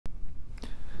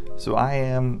So I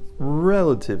am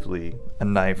relatively a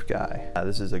knife guy.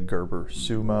 This is a Gerber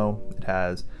Sumo. It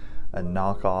has a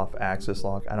knockoff axis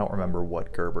lock. I don't remember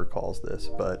what Gerber calls this,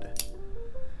 but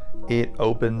it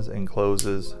opens and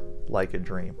closes like a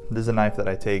dream. This is a knife that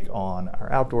I take on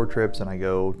our outdoor trips, and I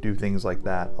go do things like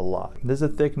that a lot. This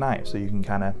is a thick knife, so you can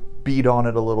kind of beat on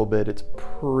it a little bit. It's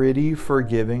pretty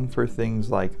forgiving for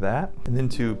things like that. And then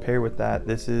to pair with that,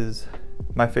 this is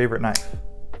my favorite knife.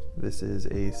 This is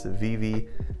a Civivi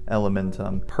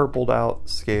Elementum, purpled out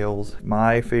scales.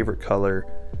 My favorite color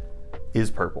is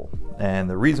purple, and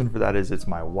the reason for that is it's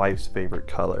my wife's favorite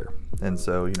color. And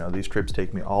so, you know, these trips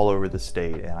take me all over the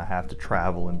state, and I have to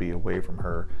travel and be away from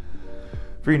her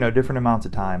for, you know, different amounts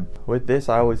of time. With this,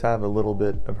 I always have a little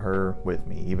bit of her with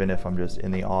me, even if I'm just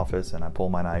in the office and I pull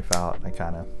my knife out, I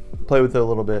kind of play with it a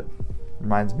little bit.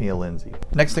 Reminds me of Lindsay.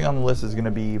 Next thing on the list is going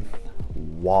to be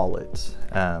wallets.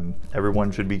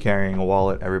 Everyone should be carrying a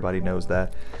wallet. Everybody knows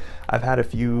that. I've had a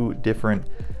few different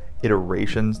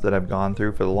iterations that I've gone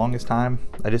through. For the longest time,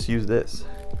 I just use this.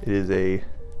 It is a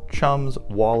Chums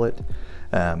wallet.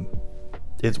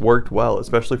 It's worked well,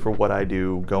 especially for what I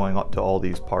do going up to all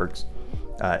these parks.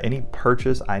 Any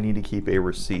purchase, I need to keep a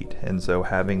receipt, and so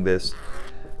having this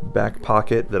back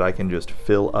pocket that I can just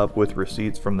fill up with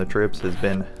receipts from the trips has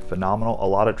been phenomenal. A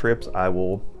lot of trips I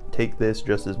will take this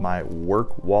just as my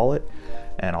work wallet,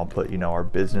 and I'll put, you know, our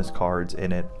business cards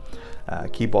in it,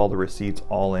 keep all the receipts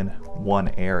all in one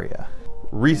area.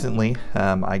 Recently,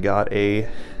 I got a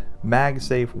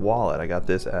MagSafe wallet. I got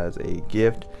this as a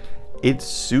gift. It's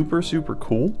super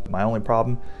cool. My only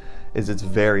problem is it's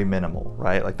very minimal,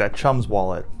 right? Like that Chums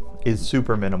wallet is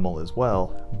super minimal as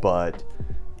well, but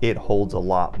it holds a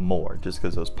lot more just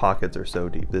because those pockets are so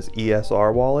deep. This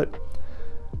ESR wallet,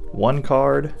 one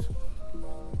card,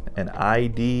 an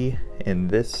ID in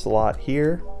this slot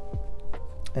here,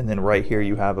 and then right here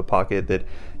you have a pocket that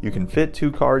you can fit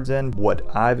 2 cards in.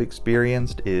 What I've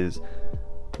experienced is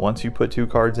once you put 2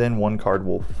 cards in, 1 card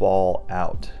will fall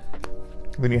out.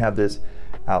 Then you have this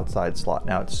outside slot.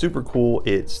 Now it's super cool.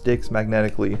 It sticks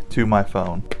magnetically to my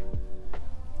phone.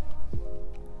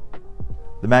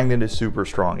 The magnet is super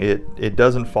strong. It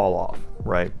doesn't fall off,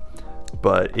 right?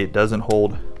 But it doesn't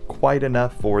hold quite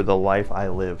enough for the life I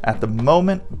live. At the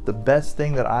moment, the best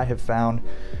thing that I have found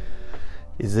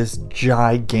is this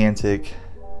gigantic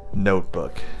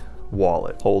notebook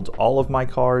wallet. Holds all of my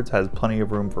cards, has plenty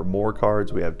of room for more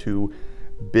cards. We have 2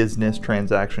 business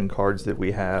transaction cards that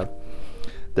we have.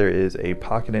 There is a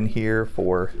pocket in here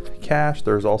for cash.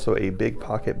 There's also a big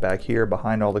pocket back here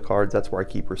behind all the cards. That's where I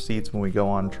keep receipts when we go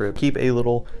on trips. Keep a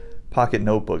little pocket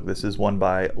notebook. This is one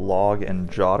by Log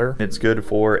and Jotter. It's good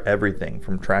for everything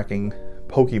from tracking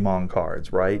Pokemon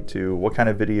cards, right, to what kind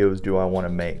of videos do I want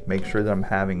to make sure that I'm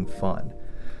having fun.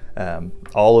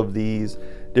 All of these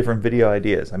different video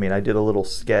ideas. I mean, I did a little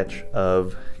sketch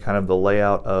of kind of the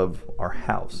layout of our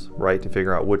house, right, to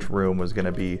figure out which room was going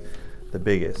to be the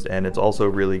biggest, and it's also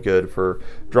really good for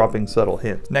dropping subtle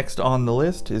hints. Next on the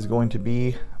list is going to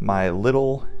be my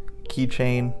little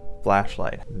keychain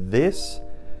flashlight. This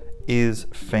is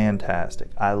fantastic.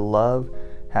 I love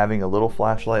having a little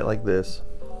flashlight like this,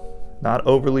 not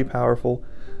overly powerful,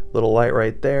 little light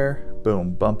right there,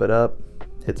 boom, bump it up,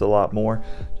 hits a lot more,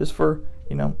 just for,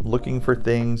 you know, looking for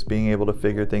things, being able to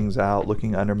figure things out,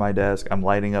 looking under my desk. I'm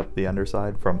lighting up the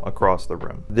underside from across the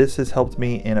room. This has helped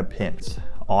me in a pinch.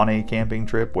 On a camping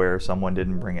trip where someone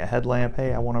didn't bring a headlamp,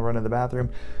 hey, I want to run to the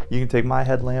bathroom, you can take my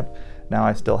headlamp. Now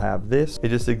I still have this. It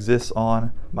just exists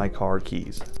on my car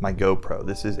keys. My GoPro,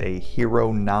 this is a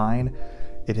Hero 9.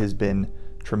 It has been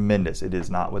tremendous. It is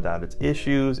not without its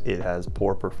issues. It has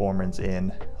poor performance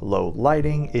in low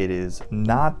lighting. It is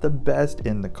not the best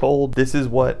in the cold. This is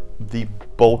what the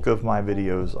bulk of my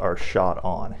videos are shot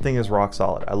on. The thing is rock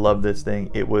solid. I love this thing.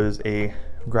 It was a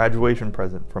graduation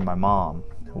present from my mom.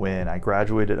 When I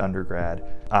graduated undergrad,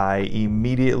 I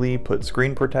immediately put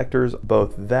screen protectors,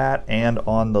 both that and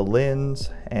on the lens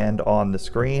and on the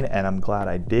screen, and I'm glad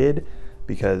I did,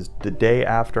 because the day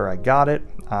after I got it,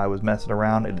 I was messing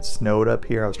around. It had snowed up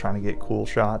here. I was trying to get cool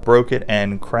shots, broke it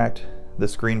and cracked the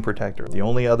screen protector. The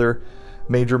only other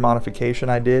major modification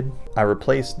I did, I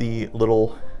replaced the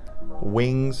little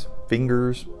wings,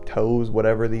 fingers, toes,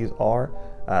 whatever these are.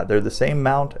 They're the same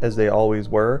mount as they always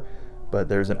were, but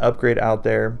there's an upgrade out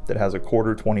there that has a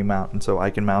 1/4-20 mount, and so I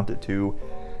can mount it to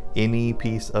any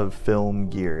piece of film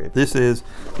gear. This is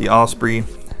the Osprey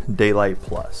Daylight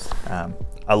Plus.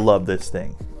 I love this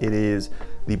thing. It is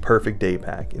the perfect day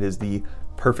pack. It is the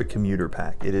perfect commuter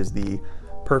pack. It is the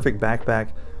perfect backpack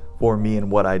for me and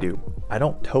what I do. I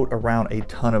don't tote around a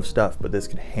ton of stuff, but this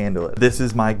can handle it. This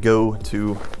is my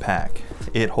go-to pack.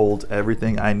 It holds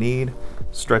everything I need.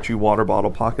 stretchy water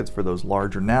bottle pockets for those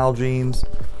larger Nalgene's,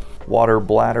 water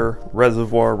bladder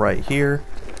reservoir right here.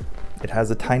 It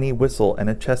has a tiny whistle and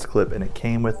a chest clip, and it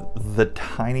came with the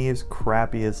tiniest,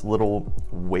 crappiest little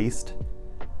waist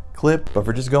clip. But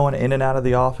for just going in and out of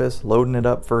the office, loading it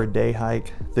up for a day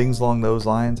hike, things along those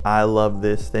lines, I love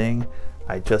this thing.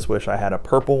 I just wish I had a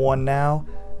purple one now,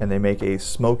 and they make a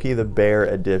Smokey the Bear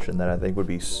edition that I think would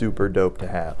be super dope to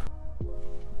have.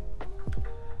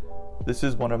 This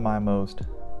is one of my most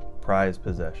prized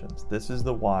possessions. This is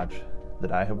the watch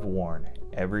that I have worn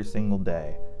every single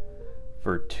day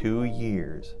for 2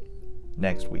 years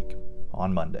next week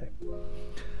on Monday.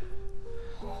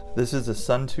 This is a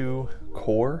Suunto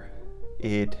Core.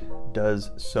 It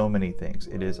does so many things.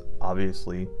 It is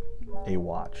obviously a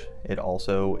watch. It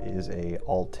also is a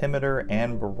altimeter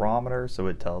and barometer, so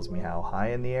it tells me how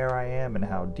high in the air I am and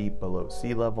how deep below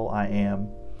sea level I am.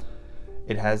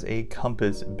 It has a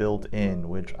compass built in,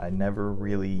 which I never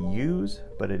really use,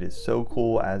 but it is so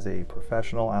cool as a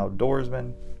professional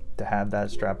outdoorsman to have that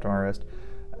strapped on my wrist.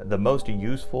 The most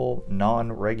useful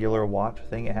non-regular watch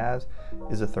thing it has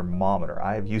is a thermometer.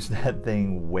 I have used that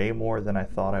thing way more than I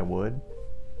thought I would.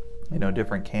 You know,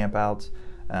 different campouts,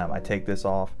 I take this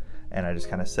off and I just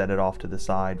kind of set it off to the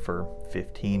side for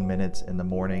 15 minutes in the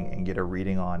morning and get a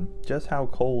reading on just how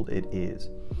cold it is.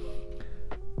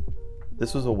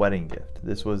 This was a wedding gift.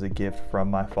 This was a gift from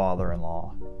my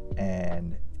father-in-law,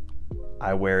 and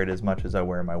I wear it as much as I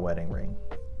wear my wedding ring.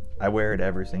 I wear it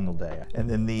every single day. And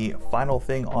then the final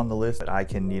thing on the list that I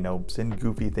can, you know, send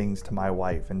goofy things to my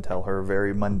wife and tell her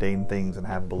very mundane things and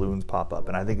have balloons pop up.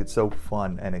 And I think it's so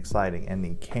fun and exciting. And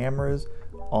the cameras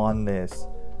on this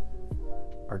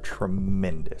are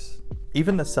tremendous.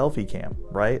 Even the selfie cam,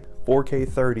 right? 4K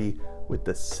 30 with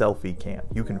the selfie cam.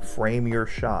 You can frame your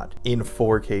shot in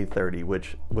 4K 30,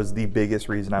 which was the biggest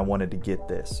reason I wanted to get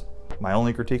this. My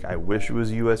only critique, I wish it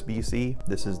was USB-C.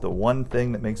 This is the one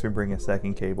thing that makes me bring a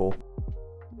second cable.